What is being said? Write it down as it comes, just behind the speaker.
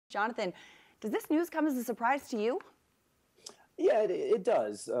Jonathan, does this news come as a surprise to you? Yeah, it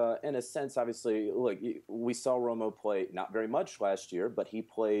does. In a sense, obviously, look, we saw Romo play not very much last year, but he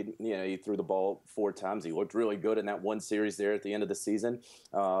played, he threw the ball 4 times. He looked really good in that one series there at the end of the season.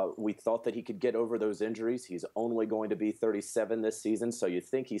 We thought that he could get over those injuries. He's only going to be 37 this season, so you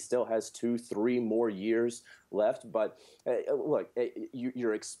think he still has 2-3 more years left. But look,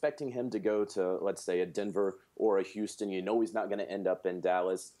 you're expecting him to go to, let's say, a Denver or a Houston. You know he's not going to end up in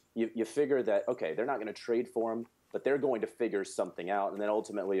Dallas. You figure that, okay, they're not going to trade for him, but they're going to figure something out. And then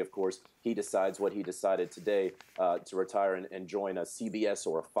ultimately, of course, he decides what he decided today to retire and join a CBS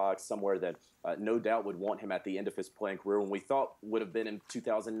or a Fox, somewhere that no doubt would want him at the end of his playing career, when we thought would have been in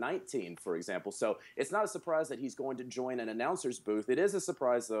 2019, for example. So it's not a surprise that he's going to join an announcer's booth. It is a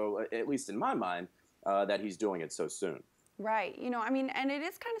surprise, though, at least in my mind, that he's doing it so soon. Right. And it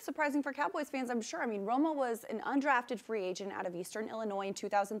is kind of surprising for Cowboys fans, I'm sure. Romo was an undrafted free agent out of Eastern Illinois in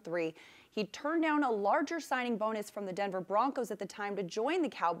 2003. He turned down a larger signing bonus from the Denver Broncos at the time to join the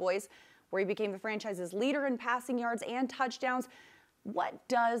Cowboys, where he became the franchise's leader in passing yards and touchdowns. What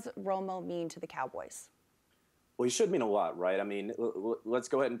does Romo mean to the Cowboys? Well, he should mean a lot, right? Let's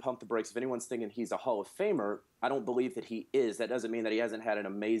go ahead and pump the brakes. If anyone's thinking he's a Hall of Famer, I don't believe that he is. That doesn't mean that he hasn't had an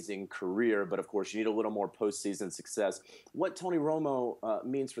amazing career, but of course you need a little more postseason success. What Tony Romo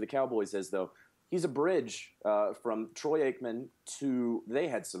means for the Cowboys is, though, he's a bridge from Troy Aikman to, they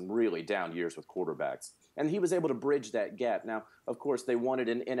had some really down years with quarterbacks, and he was able to bridge that gap. Now, of course, they wanted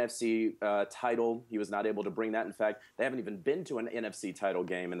an NFC title. He was not able to bring that. In fact, they haven't even been to an NFC title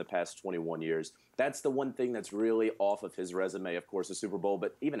game in the past 21 years. That's the one thing that's really off of his resume, of course, a Super Bowl,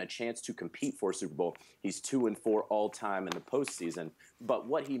 but even a chance to compete for a Super Bowl. He's 2-4 all time in the postseason. But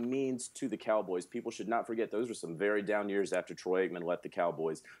what he means to the Cowboys, people should not forget, those were some very down years after Troy Aikman left the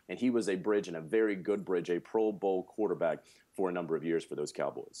Cowboys, and he was a bridge, and a very good bridge, a Pro Bowl quarterback for a number of years for those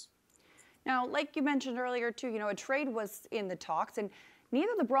Cowboys. Now, like you mentioned earlier, too, a trade was in the talks, and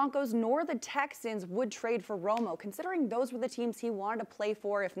neither the Broncos nor the Texans would trade for Romo, considering those were the teams he wanted to play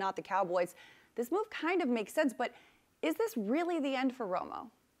for, if not the Cowboys. This move kind of makes sense, but is this really the end for Romo?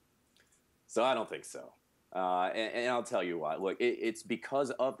 So I don't think so. And I'll tell you why. Look, it's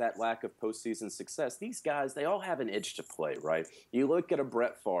because of that lack of postseason success. These guys, they all have an itch to play, right? You look at a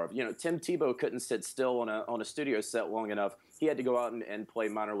Brett Favre. Tim Tebow couldn't sit still on a studio set long enough. He had to go out and play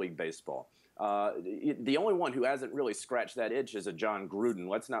minor league baseball. The only one who hasn't really scratched that itch is a John Gruden.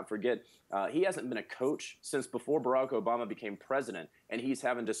 Let's not forget, he hasn't been a coach since before Barack Obama became president, and he's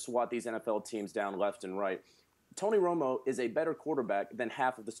having to swat these NFL teams down left and right. Tony Romo is a better quarterback than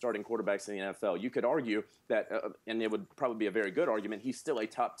half of the starting quarterbacks in the NFL. You could argue that, and it would probably be a very good argument, he's still a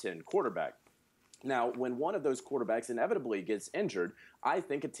top 10 quarterback. Now, when one of those quarterbacks inevitably gets injured, I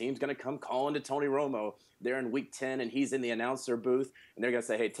think a team's going to come calling to Tony Romo. They're in week 10, and he's in the announcer booth, and they're going to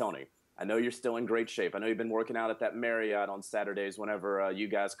say, hey, Tony, I know you're still in great shape. I know you've been working out at that Marriott on Saturdays whenever you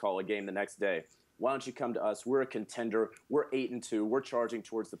guys call a game the next day. Why don't you come to us? We're a contender. We're 8-2. We're charging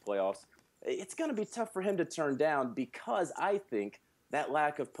towards the playoffs. It's going to be tough for him to turn down, because I think that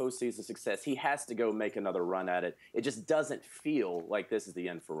lack of postseason success, he has to go make another run at it. It just doesn't feel like this is the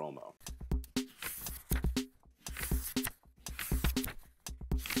end for Romo.